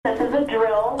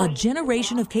A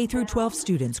generation of K-12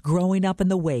 students growing up in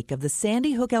the wake of the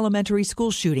Sandy Hook Elementary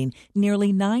School shooting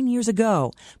nearly 9 years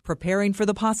ago, preparing for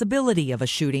the possibility of a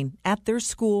shooting at their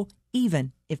school,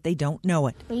 even if they don't know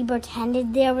it. We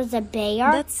pretended there was a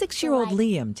bear. That's 6-year-old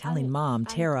Liam telling Mom,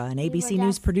 Tara, an ABC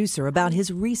News producer, about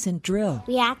his recent drill.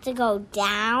 We had to go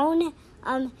down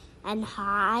and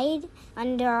hide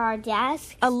under our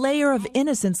desk. A layer of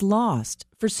innocence lost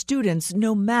for students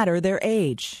no matter their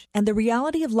age. And the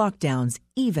reality of lockdowns,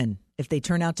 even if they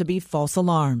turn out to be false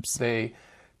alarms. They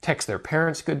text their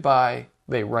parents goodbye.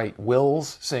 They write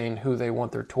wills saying who they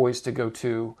want their toys to go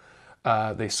to.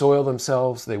 They soil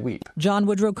themselves. They weep. John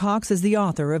Woodrow Cox is the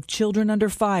author of Children Under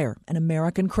Fire, An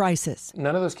American Crisis.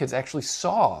 None of those kids actually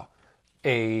saw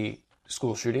a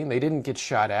school shooting. They didn't get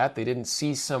shot at. They didn't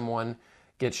see someone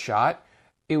get shot.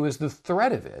 It was the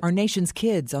threat of it. Our nation's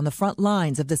kids on the front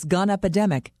lines of this gun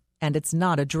epidemic, and it's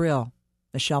not a drill.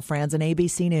 Michelle Franzen,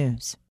 ABC News.